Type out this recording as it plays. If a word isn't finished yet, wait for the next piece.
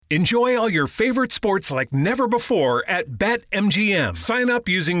Enjoy all your favorite sports like never before at BetMGM. Sign up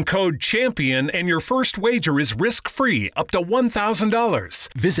using code CHAMPION and your first wager is risk-free up to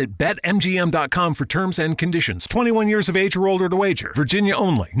 $1,000. Visit BetMGM.com for terms and conditions. 21 years of age or older to wager. Virginia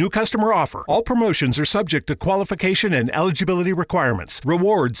only. New customer offer. All promotions are subject to qualification and eligibility requirements.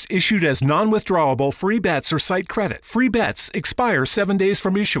 Rewards issued as non-withdrawable free bets or site credit. Free bets expire 7 days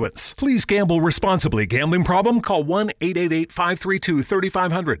from issuance. Please gamble responsibly. Gambling problem? Call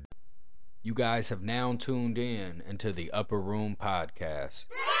 1-888-532-3500. You guys have now tuned in into the Upper Room Podcast.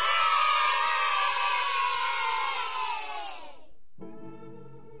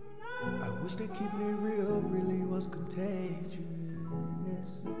 I wish that keeping it real really was contagious.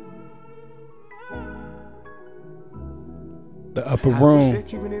 The Upper Room,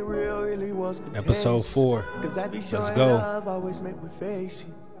 Really episode 4. Let's go.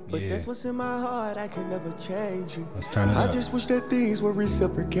 But that's what's in my heart, I can never change you. Let's turn it up. I just wish that things were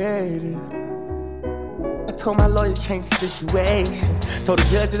reciprocated. I told my lawyer change the situation. Told the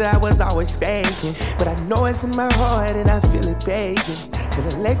judge that I was always faking. But I know it's in my heart and I feel it baking. Till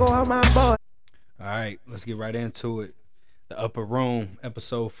the Lego on my boy. Alright, let's get right into it. The Upper Room,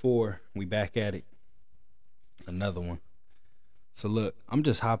 episode 4. We back at it. Another one. So look, I'm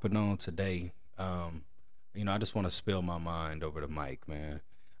just hopping on today. I just want to spill my mind over the mic, man.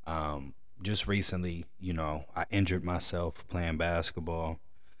 Just recently, I injured myself playing basketball.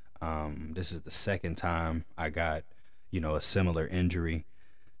 This is the second time I got, a similar injury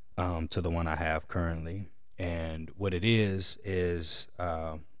to the one I have currently. And what it is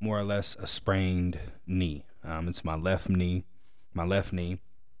more or less a sprained knee. It's my left knee.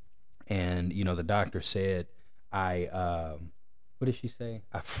 And, the doctor said what did she say?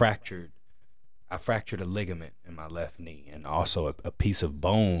 I fractured a ligament in my left knee, and also a piece of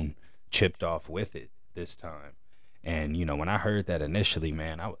bone chipped off with it this time. And, when I heard that initially,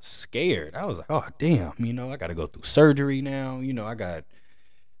 man, I was scared. I was like, oh, damn, I got to go through surgery now. I got,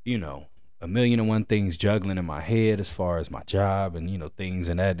 a million and one things juggling in my head as far as my job and, things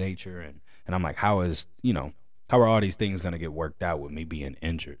in that nature. And I'm like, how are all these things going to get worked out with me being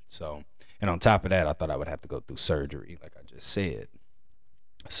injured? So, and on top of that, I thought I would have to go through surgery, like I just said.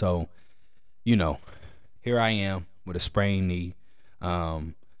 So, here I am with a sprained knee.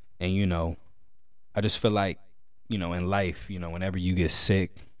 And, I just feel like, in life, whenever you get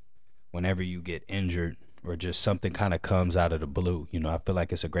sick, whenever you get injured, or just something kind of comes out of the blue, I feel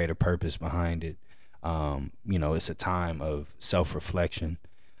like it's a greater purpose behind it. It's a time of self-reflection.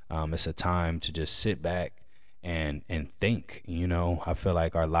 It's a time to just sit back and think. I feel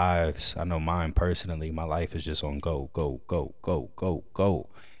like our lives, I know mine personally, my life is just on go.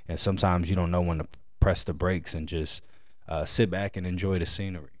 And sometimes you don't know when to press the brakes and just sit back and enjoy the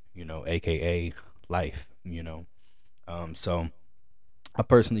scenery, aka life, So I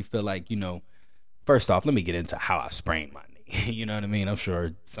personally feel like, first off, let me get into how I sprained my knee. You know what I mean? I'm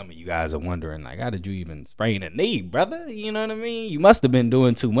sure some of you guys are wondering, like, how did you even sprain a knee, brother? You know what I mean? You must have been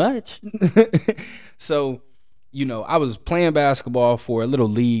doing too much. So, I was playing basketball for a little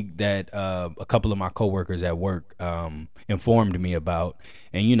league that a couple of my coworkers at work informed me about.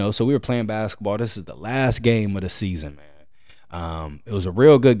 And, so we were playing basketball. This is the last game of the season, man. It was a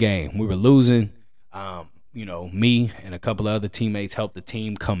real good game. We were losing. Me and a couple of other teammates helped the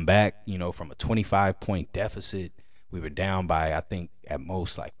team come back, from a 25-point deficit. We were down by, I think, at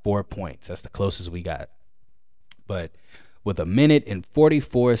most like 4 points. That's the closest we got. But with 1 minute and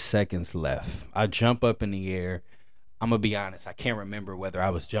 44 seconds left, I jump up in the air. I'm going to be honest, I can't remember whether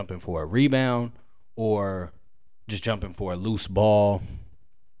I was jumping for a rebound or just jumping for a loose ball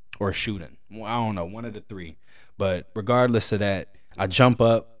or shooting. Well, I don't know, one of the three. But regardless of that, I jump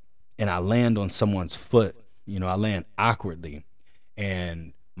up and I land on someone's foot. I land awkwardly.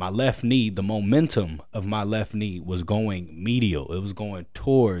 And my left knee, the momentum of my left knee was going medial. It was going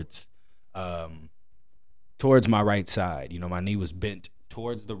towards my right side. My knee was bent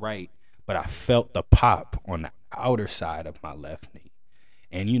towards the right, but I felt the pop on the outer side of my left knee.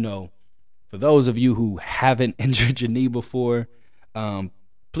 And, for those of you who haven't injured your knee before,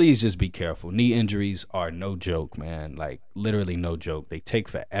 please just be careful. Knee injuries are no joke, man. Like, literally no joke. They take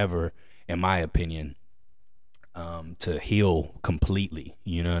forever, in my opinion, to heal completely.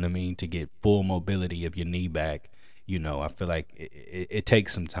 You know what I mean? To get full mobility of your knee back. I feel like it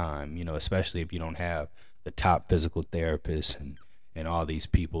takes some time, especially if you don't have the top physical therapists and all these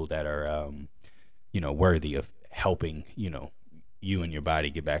people that are, worthy of helping, you and your body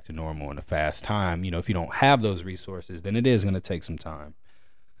get back to normal in a fast time. If you don't have those resources, then it is going to take some time.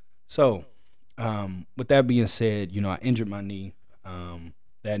 So, with that being said, I injured my knee.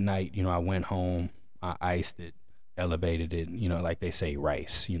 That night, I went home, I iced it. elevated it, like they say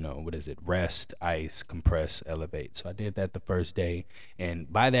rice, what is it? Rest, ice, compress, elevate. So I did that the first day.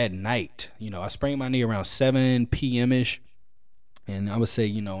 And by that night, I sprained my knee around 7 p.m. ish. And I would say,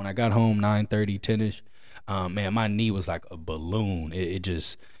 when I got home 9:30, 10ish, man, my knee was like a balloon.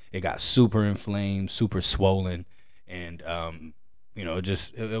 It got super inflamed, super swollen. And,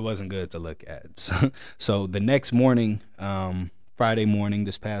 it wasn't good to look at. So the next morning, Friday morning,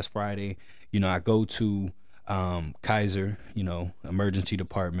 this past Friday, I go to Kaiser, emergency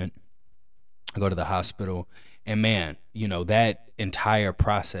department. I go to the hospital, and man, that entire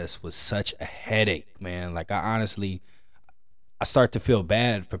process was such a headache, man. Like I start to feel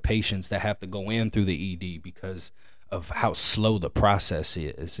bad for patients that have to go in through the ED because of how slow the process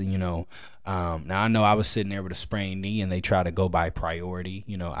is. Now I know I was sitting there with a sprained knee, and they try to go by priority.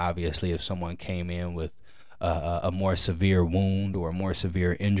 Obviously if someone came in with a more severe wound or a more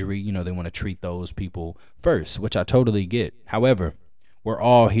severe injury, they want to treat those people first, which I totally get. However, we're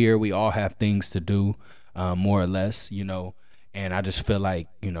all here. We all have things to do, more or less, and I just feel like,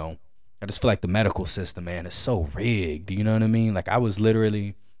 the medical system, man, is so rigged. You know what I mean? Like I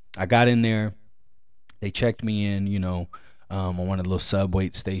got in there, they checked me in, on one of the little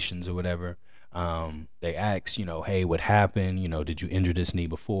subweight stations or whatever. They asked, hey, what happened? Did you injure this knee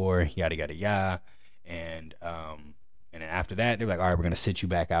before? Yada, yada, yada. And then after that, they're like, all right, we're going to sit you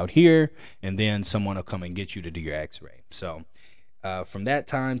back out here, and then someone will come and get you to do your x-ray. So from that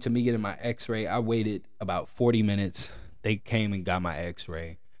time to me getting my x-ray, I waited about 40 minutes. They came and got my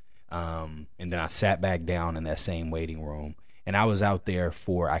x-ray, and then I sat back down in that same waiting room. And I was out there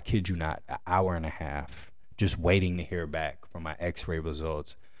for, I kid you not, an hour and a half, just waiting to hear back from my x-ray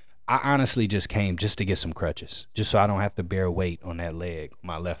results. I honestly just came just to get some crutches, just so I don't have to bear weight on that leg,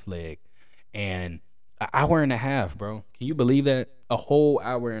 my left leg. And an hour and a half, bro. Can you believe that? A whole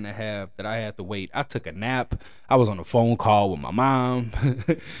hour and a half that I had to wait. I took a nap. I was on a phone call with my mom.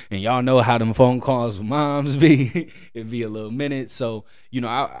 And y'all know how them phone calls with moms be. It'd be a little minute. So,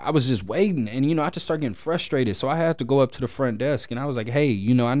 I was just waiting. And, I just started getting frustrated. So I had to go up to the front desk. And I was like, hey,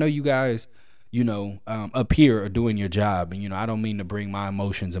 I know you guys, up here are doing your job. And, I don't mean to bring my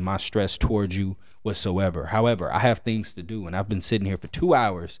emotions and my stress towards you whatsoever. However, I have things to do. And I've been sitting here for 2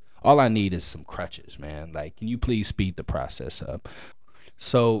 hours. All I need is some crutches, man. Like, can you please speed the process up?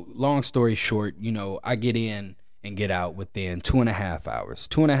 So, long story short, I get in and get out within 2.5 hours.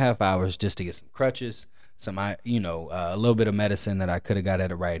 2.5 hours just to get some crutches, some, a little bit of medicine that I could have got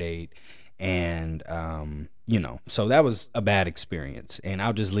at a Rite Aid. And, so that was a bad experience. And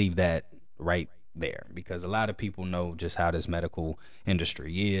I'll just leave that right there because a lot of people know just how this medical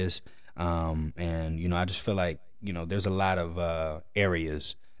industry is. And, I just feel like, there's a lot of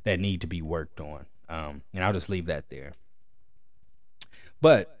areas that need to be worked on. And I'll just leave that there.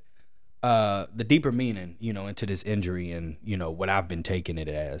 But the deeper meaning, into this injury and, what I've been taking it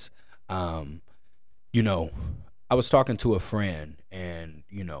as, I was talking to a friend and,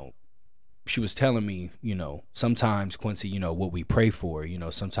 she was telling me, sometimes, Quincy, what we pray for,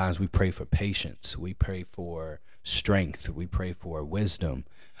 sometimes we pray for patience. We pray for strength. We pray for wisdom.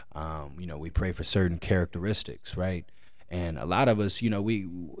 We pray for certain characteristics, right? And a lot of us,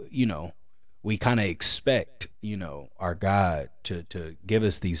 we kind of expect, our God to give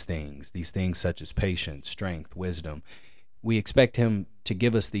us these things such as patience, strength, wisdom. We expect him to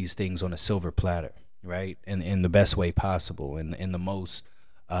give us these things on a silver platter, right? And in the best way possible, in the most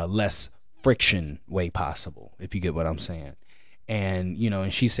less friction way possible, if you get what I'm saying. And,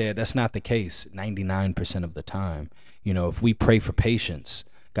 and she said that's not the case 99% of the time. If we pray for patience,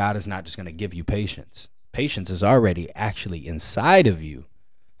 God is not just going to give you patience. Patience is already actually inside of you.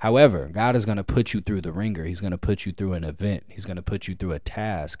 However, God is going to put you through the ringer. He's going to put you through an event. He's going to put you through a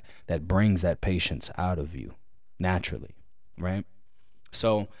task that brings that patience out of you naturally, right?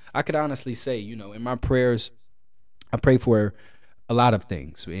 So I could honestly say, in my prayers, I pray for a lot of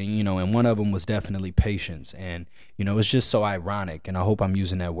things, and one of them was definitely patience. And, it's just so ironic, and I hope I'm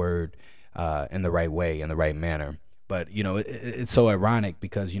using that word in the right way, in the right manner. But, it's so ironic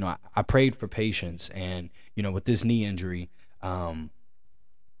because, I prayed for patience and, with this knee injury,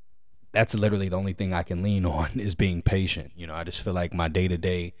 that's literally the only thing I can lean on is being patient. I just feel like my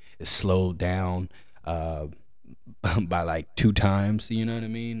day-to-day is slowed down by like 2 times, you know what I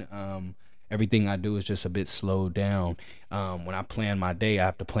mean? Everything I do is just a bit slowed down. When I plan my day, I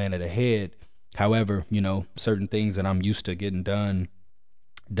have to plan it ahead. However, certain things that I'm used to getting done,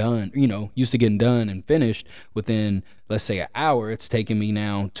 and finished within, let's say, an hour, it's taking me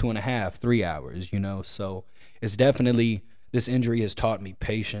now 2.5, 3 hours, so it's definitely, this injury has taught me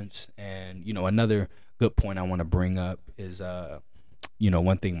patience. And, another good point I want to bring up is,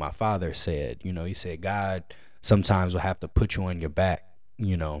 one thing my father said, he said, God sometimes will have to put you on your back,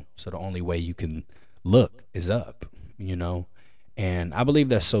 you know, so the only way you can look is up, you know. And I believe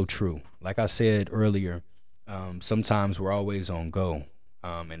that's so true. Like I said earlier, sometimes we're always on go.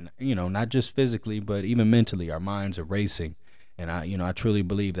 And, you know, not just physically, but even mentally, our minds are racing. And I truly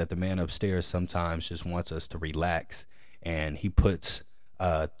believe that the man upstairs sometimes just wants us to relax, and he puts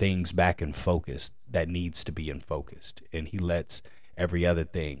things back in focus that needs to be in focus. And he lets every other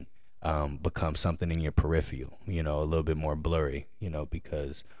thing become something in your peripheral, you know, a little bit more blurry, you know,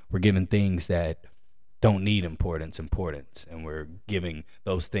 because we're giving things that don't need importance, and we're giving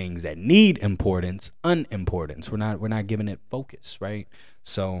those things that need importance unimportance. We're not giving it focus, right?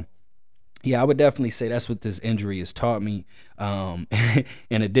 So yeah, I would definitely say that's what this injury has taught me.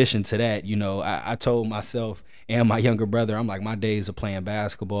 In addition to that, you know, I told myself and my younger brother, I'm like, my days of playing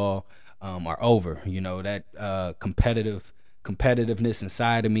basketball are over. You know, that competitiveness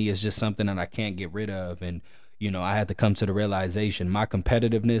inside of me is just something that I can't get rid of. And you know, I had to come to the realization, my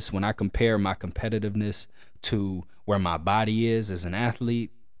competitiveness, when I compare my competitiveness to where my body is as an athlete,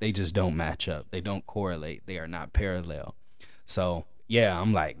 they just don't match up. They don't correlate. They are not parallel. So, yeah,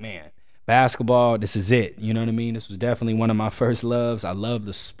 I'm like, man, basketball, this is it. You know what I mean? This was definitely one of my first loves. I love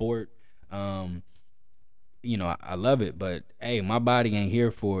the sport. You know, I love it, but, hey, my body ain't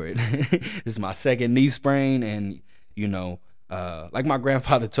here for it. This is my second knee sprain, and, you know, like my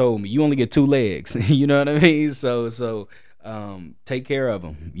grandfather told me, you only get 2 legs. You know what I mean? So take care of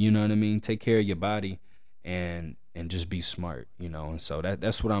them. You know what I mean? Take care of your body and just be smart, you know? And so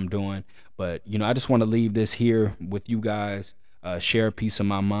that's what I'm doing. But, you know, I just want to leave this here with you guys, share a piece of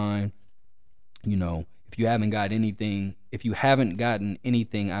my mind. You know, if you haven't gotten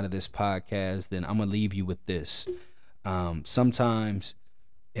anything out of this podcast, then I'm going to leave you with this. Sometimes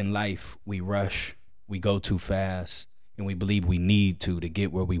in life, we rush, we go too fast, and we believe we need to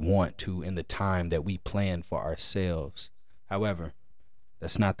get where we want to in the time that we plan for ourselves. However,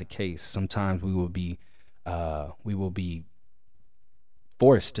 that's not the case. Sometimes we will be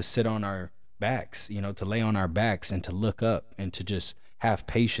forced to sit on our backs, you know, to lay on our backs and to look up and to just have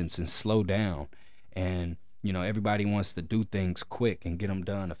patience and slow down. And, you know, everybody wants to do things quick and get them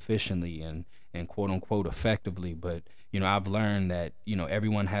done efficiently and quote unquote effectively. But, you know, I've learned that, you know,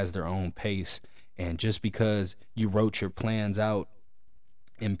 everyone has their own pace. And just because you wrote your plans out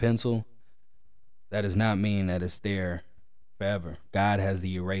in pencil, that does not mean that it's there forever. God has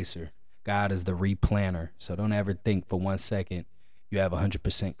the eraser. God is the replanner. So don't ever think for 1 second you have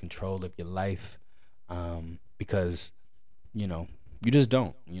 100% control of your life, because, you know, you just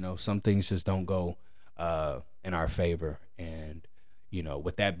don't. You know, some things just don't go in our favor. And, you know,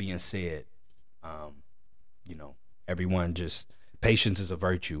 with that being said, you know, everyone just, patience is a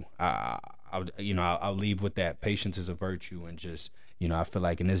virtue. I'll leave with that. Patience is a virtue, and just, you know, I feel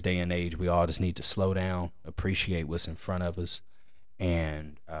like in this day and age, we all just need to slow down, appreciate what's in front of us,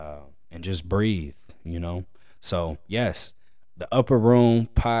 and just breathe, you know. So yes, the Upper Room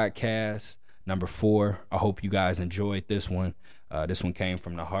podcast number 4. I hope you guys enjoyed this one. This one came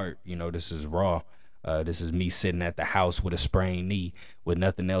from the heart. You know, this is raw. This is me sitting at the house with a sprained knee with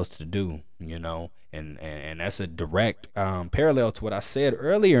nothing else to do, you know, and that's a direct parallel to what I said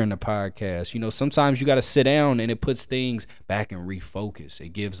earlier in the podcast. You know, sometimes you got to sit down, and it puts things back and refocus.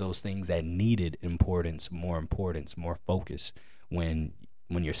 It gives those things that needed importance, more focus when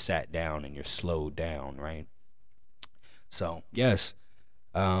you're sat down and you're slowed down, right? So yes,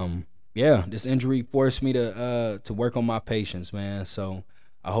 this injury forced me to work on my patience, man. So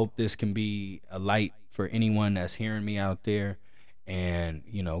I hope this can be a light for anyone that's hearing me out there. And,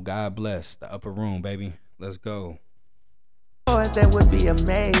 you know, God bless the Upper Room, baby. Let's go. That would be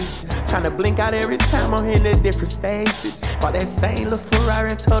amazing. Trying to blink out every time I'm in the different spaces. Bought that same little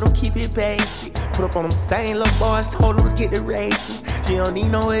Ferrari and told him keep it basic. Put up on them same little boys, told him to get the racing. She don't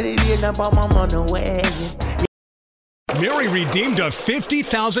even know what it is, and I bought my mom the wagon. Mary redeemed a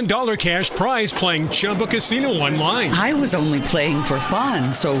 $50,000 cash prize playing Chumba Casino online. I was only playing for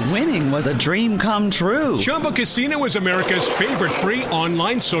fun, so winning was a dream come true. Chumba Casino is America's favorite free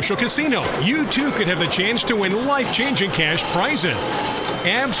online social casino. You, too, could have the chance to win life-changing cash prizes.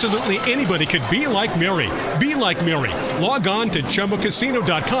 Absolutely anybody could be like Mary. Be like Mary. Log on to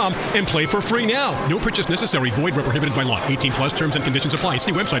ChumbaCasino.com and play for free now. No purchase necessary. Void where prohibited by law. 18+ terms and conditions apply.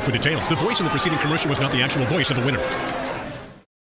 See website for details. The voice in the preceding commercial was not the actual voice of the winner.